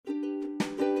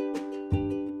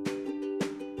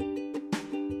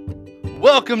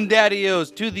Welcome,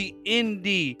 Daddy-Os, to the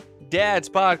Indie Dads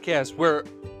Podcast, where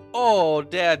all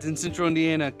dads in Central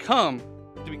Indiana come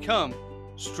to become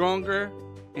stronger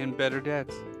and better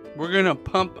dads. We're going to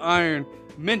pump iron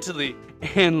mentally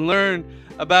and learn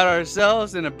about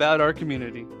ourselves and about our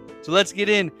community. So let's get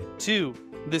into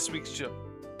this week's show.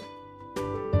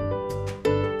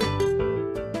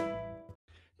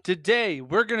 Today,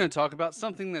 we're going to talk about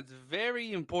something that's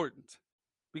very important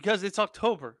because it's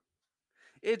October.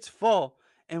 It's fall,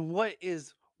 and what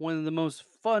is one of the most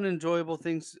fun, enjoyable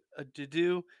things to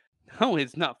do? No,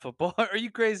 it's not football. Are you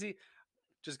crazy?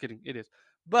 Just kidding. It is.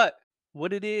 But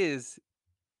what it is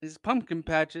pumpkin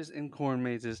patches and corn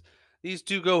mazes. These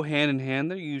two go hand in hand.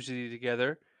 They're usually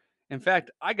together. In fact,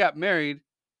 I got married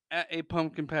at a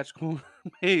pumpkin patch corn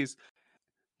maze.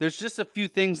 There's just a few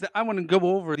things that I want to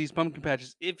go over these pumpkin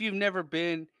patches. If you've never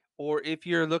been, or if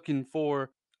you're looking for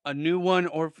a new one,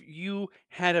 or if you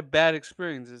had a bad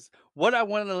experiences, what I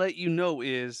want to let you know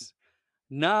is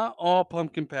not all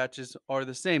pumpkin patches are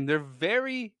the same. They're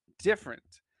very different.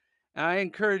 And I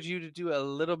encourage you to do a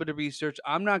little bit of research.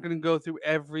 I'm not going to go through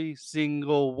every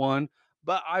single one,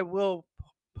 but I will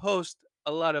post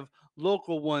a lot of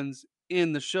local ones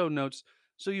in the show notes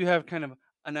so you have kind of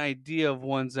an idea of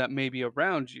ones that may be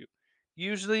around you.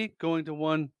 Usually, going to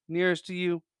one nearest to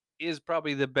you is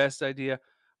probably the best idea,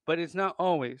 but it's not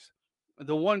always.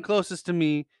 The one closest to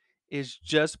me is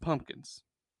just pumpkins.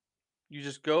 You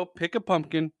just go pick a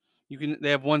pumpkin. They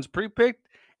have ones pre-picked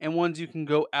and ones you can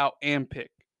go out and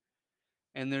pick.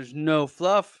 And there's no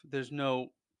fluff, there's no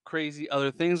crazy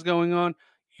other things going on.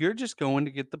 You're just going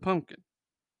to get the pumpkin.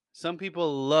 Some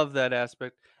people love that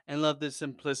aspect and love the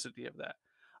simplicity of that.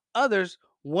 Others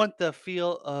want the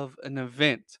feel of an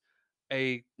event,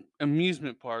 a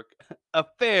amusement park, a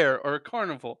fair or a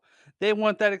carnival. They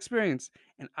want that experience,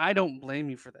 and I don't blame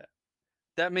you for that.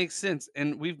 That makes sense.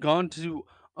 And we've gone to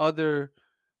other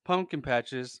pumpkin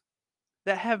patches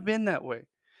that have been that way.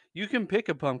 You can pick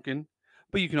a pumpkin,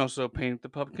 but you can also paint the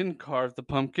pumpkin, carve the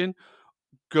pumpkin,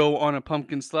 go on a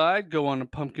pumpkin slide, go on a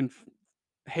pumpkin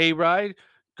hayride,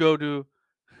 go to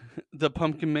the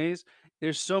pumpkin maze.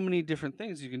 There's so many different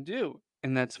things you can do,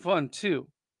 and that's fun too.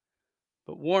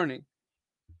 But warning,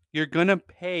 you're gonna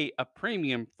pay a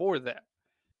premium for that.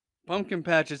 Pumpkin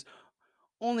patches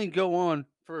only go on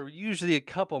for usually a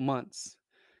couple months.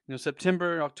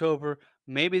 September, October,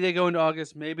 maybe they go into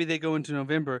August, maybe they go into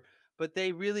November, but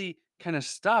they really kind of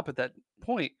stop at that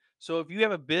point. So if you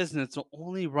have a business that's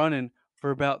only running for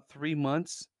about 3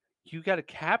 months, you got to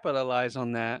capitalize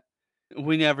on that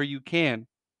whenever you can.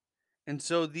 And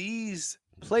so these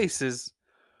places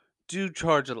do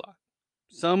charge a lot.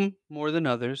 Some more than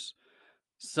others.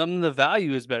 Some of the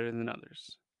value is better than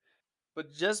others.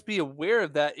 But just be aware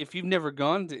of that if you've never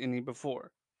gone to any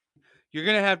before. You're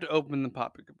going to have to open the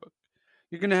pocketbook.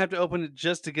 You're going to have to open it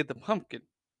just to get the pumpkin.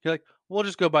 You're like, we'll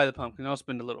just go buy the pumpkin. I'll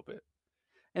spend a little bit.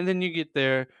 And then you get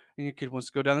there, and your kid wants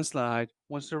to go down the slide,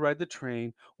 wants to ride the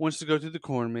train, wants to go through the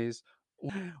corn maze,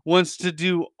 wants to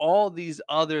do all these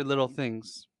other little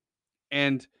things.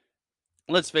 And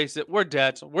let's face it, we're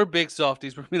dads. We're big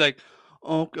softies. We're like,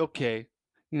 oh, okay,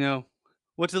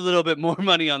 what's a little bit more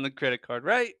money on the credit card,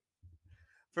 right?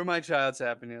 For my child's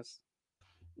happiness.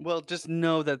 Well, just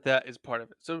know that that is part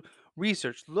of it. So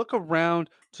research, look around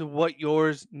to what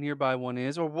yours nearby one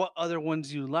is or what other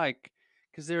ones you like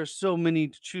because there are so many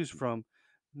to choose from.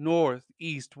 North,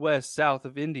 east, west, south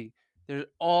of Indy. They're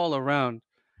all around.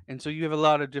 And so you have a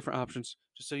lot of different options.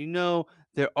 Just so you know,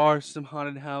 there are some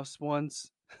haunted house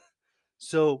ones.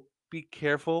 So be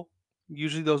careful.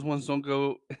 Usually those ones don't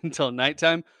go until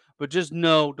nighttime, but just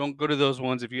know don't go to those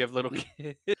ones if you have little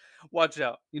kids. Watch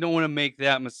out. You don't want to make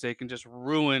that mistake and just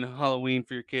ruin Halloween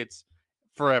for your kids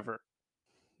forever.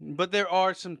 But there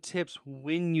are some tips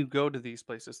when you go to these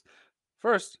places.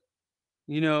 First,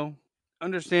 you know,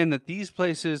 understand that these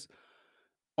places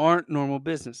aren't normal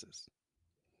businesses.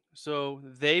 So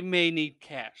they may need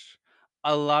cash.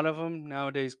 A lot of them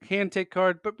nowadays can take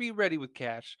card, but be ready with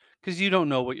cash because you don't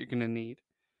know what you're going to need.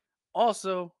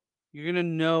 Also, you're going to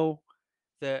know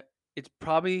that it's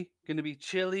probably going to be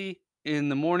chilly in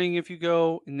the morning if you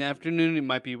go. In the afternoon, it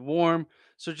might be warm.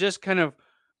 So just kind of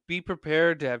be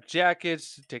prepared to have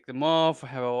jackets, to take them off,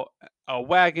 have a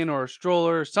wagon or a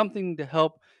stroller, something to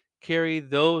help carry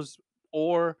those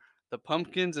or the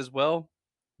pumpkins as well.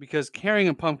 Because carrying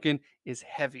a pumpkin is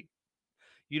heavy.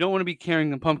 You don't want to be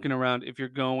carrying a pumpkin around if you're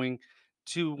going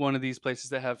to one of these places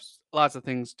that have lots of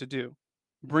things to do.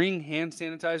 Bring hand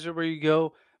sanitizer where you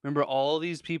go. Remember, all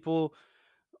these people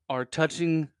are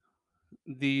touching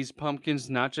these pumpkins,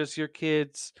 not just your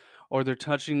kids, or they're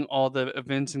touching all the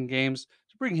events and games.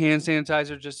 bring hand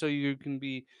sanitizer just so you can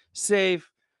be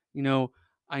safe. You know,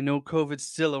 I know COVID's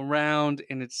still around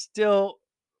and it's still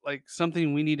like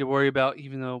something we need to worry about,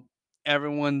 even though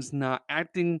everyone's not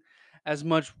acting as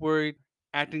worried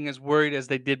as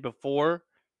they did before.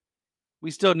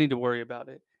 We still need to worry about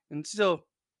it. And still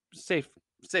safe,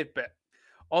 safe bet.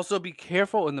 Also, be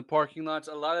careful in the parking lots.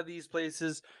 A lot of these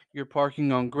places, you're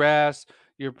parking on grass,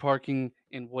 you're parking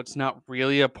in what's not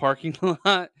really a parking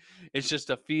lot. It's just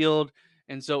a field.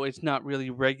 And so it's not really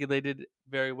regulated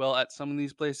very well at some of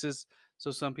these places.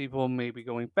 So some people may be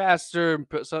going faster,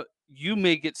 but so you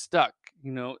may get stuck.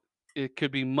 You know, it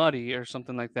could be muddy or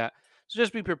something like that. So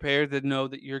just be prepared to know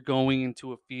that you're going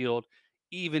into a field,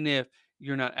 even if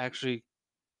you're not actually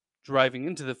driving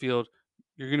into the field,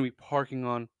 you're going to be parking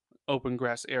on open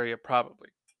grass area probably.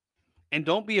 And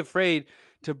don't be afraid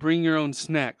to bring your own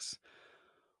snacks.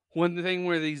 One thing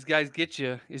where these guys get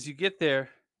you is you get there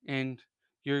and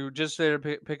you're just there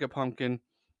to pick a pumpkin.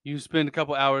 You spend a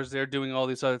couple hours there doing all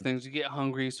these other things. You get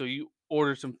hungry, so you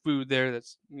order some food there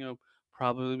that's,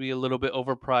 probably be a little bit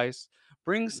overpriced.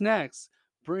 Bring snacks.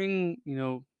 Bring,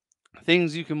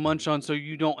 things you can munch on so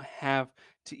you don't have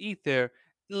to eat there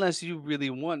unless you really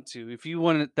want to. If you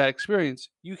want that experience,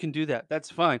 you can do that.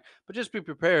 That's fine. But just be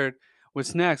prepared with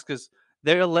snacks because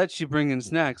they'll let you bring in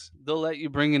snacks. They'll let you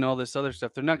bring in all this other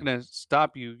stuff. They're not going to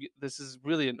stop you. This is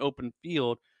really an open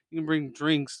field. You can bring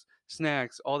drinks,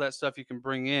 snacks, all that stuff you can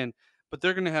bring in. But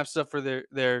they're going to have stuff for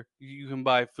there you can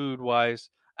buy food wise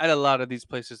at a lot of these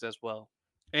places as well.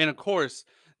 And of course,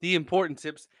 the important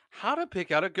tips how to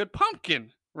pick out a good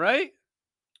pumpkin, right?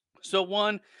 So,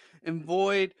 one,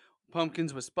 avoid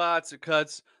pumpkins with spots or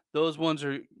cuts. Those ones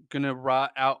are going to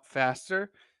rot out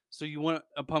faster. So, you want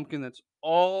a pumpkin that's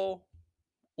all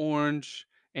orange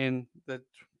and that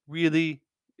really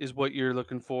is what you're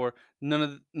looking for.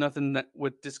 Nothing that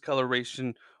with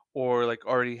discoloration or like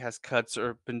already has cuts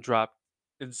or been dropped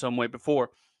in some way before.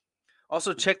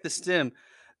 Also, check the stem.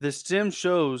 The stem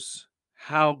shows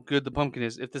how good the pumpkin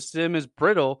is. If the stem is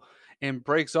brittle and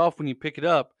breaks off when you pick it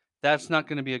up, that's not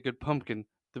going to be a good pumpkin.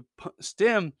 The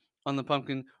stem on the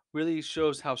pumpkin really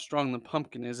shows how strong the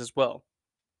pumpkin is as well.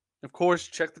 Of course,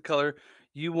 check the color.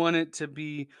 You want it to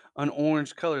be an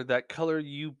orange color. That color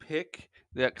you pick,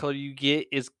 that color you get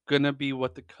is going to be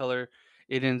what the color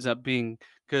it ends up being.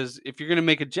 Because if you're going to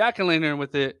make a jack o' lantern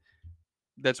with it,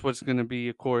 that's what's gonna be,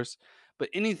 of course. But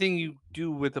anything you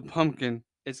do with a pumpkin,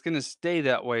 it's gonna stay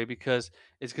that way because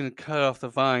it's gonna cut off the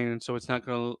vine, and so it's not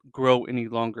gonna grow any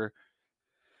longer.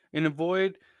 And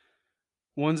avoid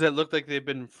ones that look like they've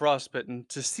been frostbitten.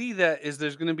 To see that is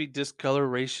there's gonna be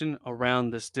discoloration around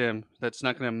the stem that's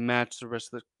not gonna match the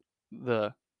rest of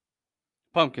the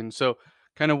pumpkin. So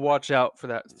kind of watch out for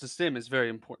that. The stem is very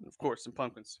important, of course, in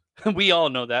pumpkins. We all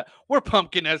know that. We're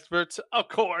pumpkin experts, of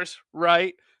course,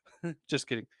 right? Just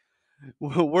kidding.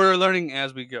 We're learning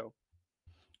as we go.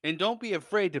 And don't be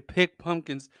afraid to pick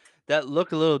pumpkins that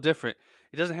look a little different.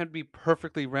 It doesn't have to be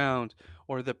perfectly round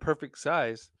or the perfect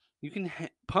size.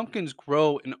 Pumpkins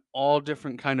grow in all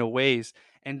different kind of ways,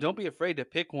 and don't be afraid to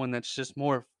pick one that's just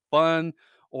more fun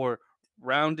or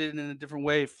rounded in a different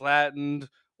way, flattened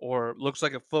or looks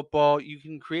like a football. You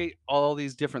can create all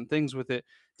these different things with it,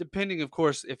 depending, of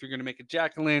course, if you're going to make a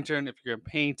jack o' lantern, if you're going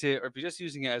to paint it, or if you're just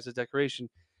using it as a decoration.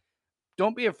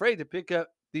 Don't be afraid to pick up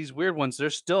these weird ones. They're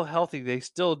still healthy. They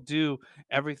still do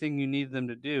everything you need them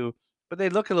to do, but they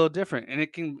look a little different and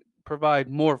it can provide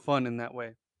more fun in that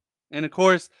way. And of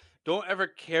course, don't ever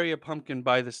carry a pumpkin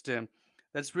by the stem.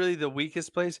 That's really the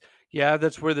weakest place. Yeah,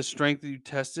 that's where the strength you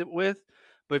test it with.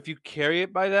 But if you carry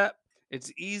it by that,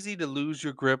 it's easy to lose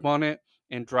your grip on it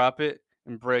and drop it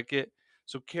and break it.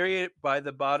 So carry it by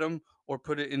the bottom or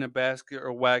put it in a basket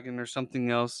or wagon or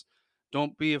something else.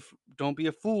 Don't be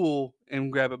a fool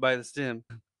and grab it by the stem.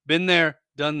 Been there,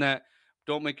 done that.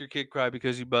 Don't make your kid cry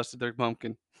because you busted their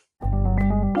pumpkin.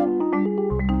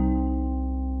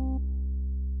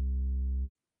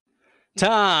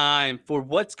 Time for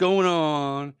what's going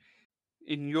on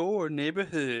in your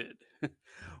neighborhood.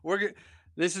 We're g-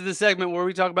 this is the segment where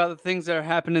we talk about the things that are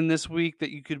happening this week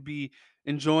that you could be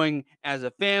enjoying as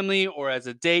a family or as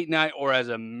a date night or as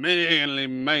a manly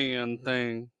man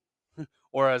thing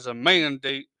or as a man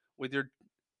date with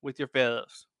your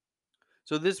fellas.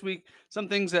 So this week, some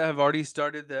things that have already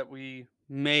started that we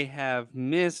may have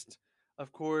missed,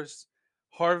 of course,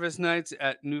 harvest nights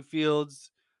at Newfields.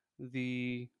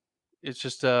 The it's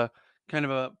just a kind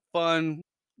of a fun,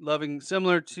 loving,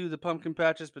 similar to the pumpkin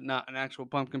patches, but not an actual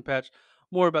pumpkin patch.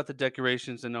 More about the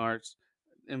decorations and arts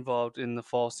involved in the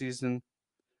fall season.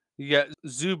 You got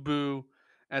ZooBoo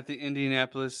at the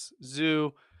Indianapolis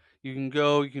Zoo. You can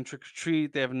go, you can trick or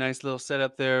treat. They have a nice little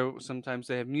setup there. Sometimes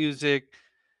they have music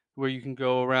where you can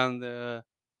go around the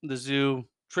zoo,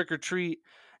 trick or treat,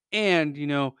 and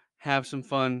have some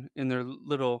fun in their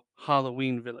little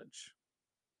Halloween village.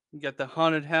 You got the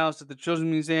haunted house at the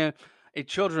Children's Museum, a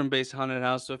children-based haunted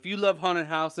house. So if you love haunted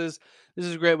houses, this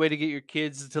is a great way to get your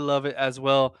kids to love it as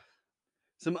well.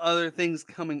 Some other things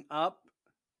coming up,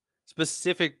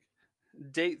 specific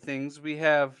date things. We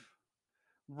have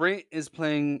Rent is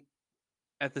playing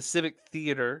at the Civic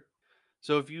Theater.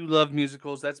 So if you love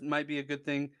musicals, that might be a good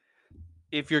thing.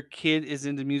 If your kid is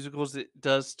into musicals, it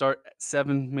does start at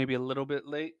 7, maybe a little bit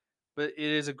late, but it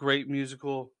is a great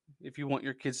musical if you want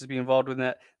your kids to be involved with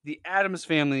that. The Addams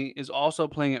Family is also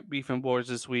playing at Beef and Boards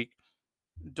this week.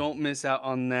 Don't miss out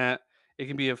on that. It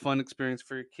can be a fun experience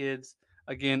for your kids.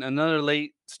 Again, another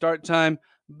late start time,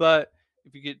 but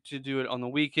if you get to do it on the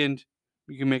weekend,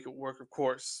 you can make it work, of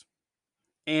course.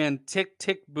 And Tick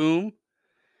Tick Boom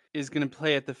is going to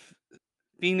play at the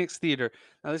Phoenix Theater.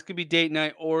 Now, this could be date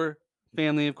night or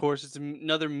family, of course. It's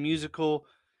another musical,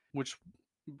 which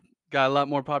got a lot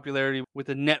more popularity with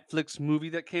the Netflix movie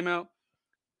that came out,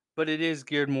 but it is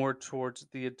geared more towards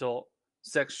the adult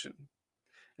section.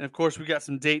 And of course, we got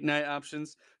some date night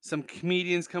options. Some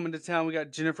comedians coming to town. We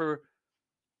got Jennifer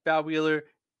Bowwheeler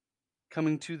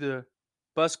coming to the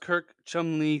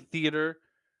Buskirk-Chumley Theater.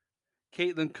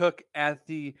 Caitlin Cook at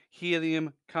the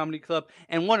Helium Comedy Club.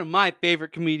 And one of my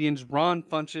favorite comedians, Ron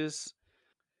Funches,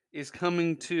 is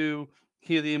coming to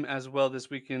Helium as well this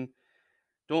weekend.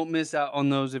 Don't miss out on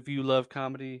those if you love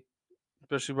comedy,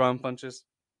 especially Ron Funches.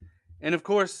 And of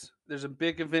course, there's a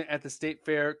big event at the State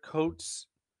Fair, Coats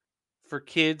for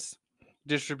Kids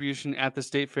distribution at the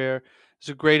State Fair. It's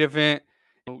a great event.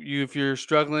 If you're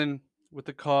struggling with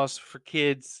the cost for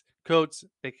kids coats,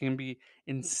 they can be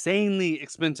insanely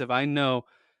expensive. I know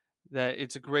that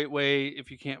it's a great way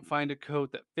if you can't find a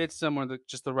coat that fits them or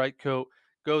just the right coat,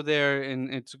 go there,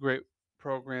 and it's a great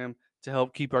program to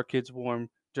help keep our kids warm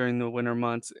during the winter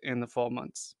months and the fall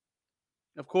months.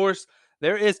 Of course,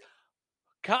 there is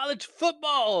college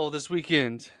football this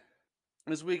weekend.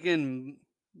 This weekend,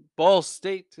 Ball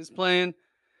State is playing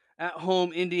at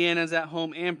home. Indiana's at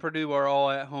home, and Purdue are all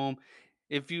at home.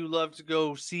 If you love to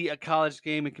go see a college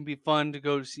game, it can be fun to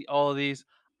go see all of these.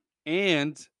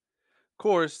 And, of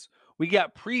course, we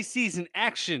got preseason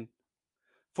action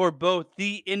for both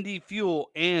the Indy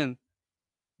Fuel and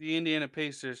the Indiana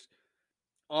Pacers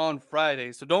on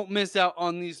Friday. So don't miss out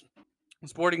on these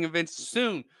sporting events.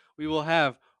 Soon we will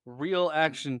have real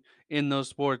action in those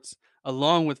sports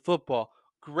along with football.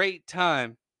 Great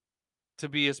time to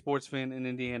be a sports fan in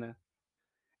Indiana.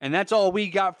 And that's all we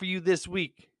got for you this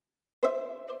week.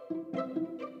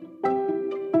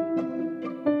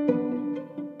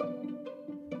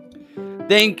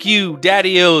 Thank you,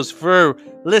 Daddy-Os, for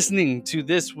listening to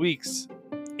this week's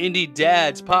Indie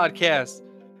Dads podcast.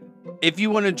 If you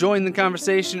want to join the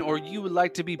conversation or you would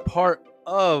like to be part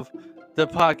of the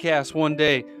podcast one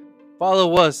day,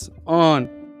 follow us on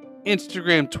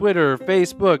Instagram, Twitter,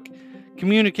 Facebook.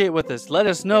 Communicate with us. Let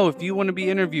us know if you want to be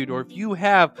interviewed or if you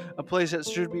have a place that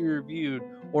should be reviewed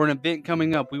or an event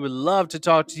coming up. We would love to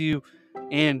talk to you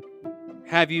and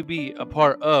have you be a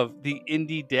part of the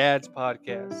Indie Dads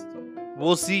podcast.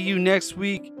 We'll see you next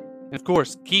week. And of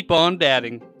course, keep on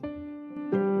dadding.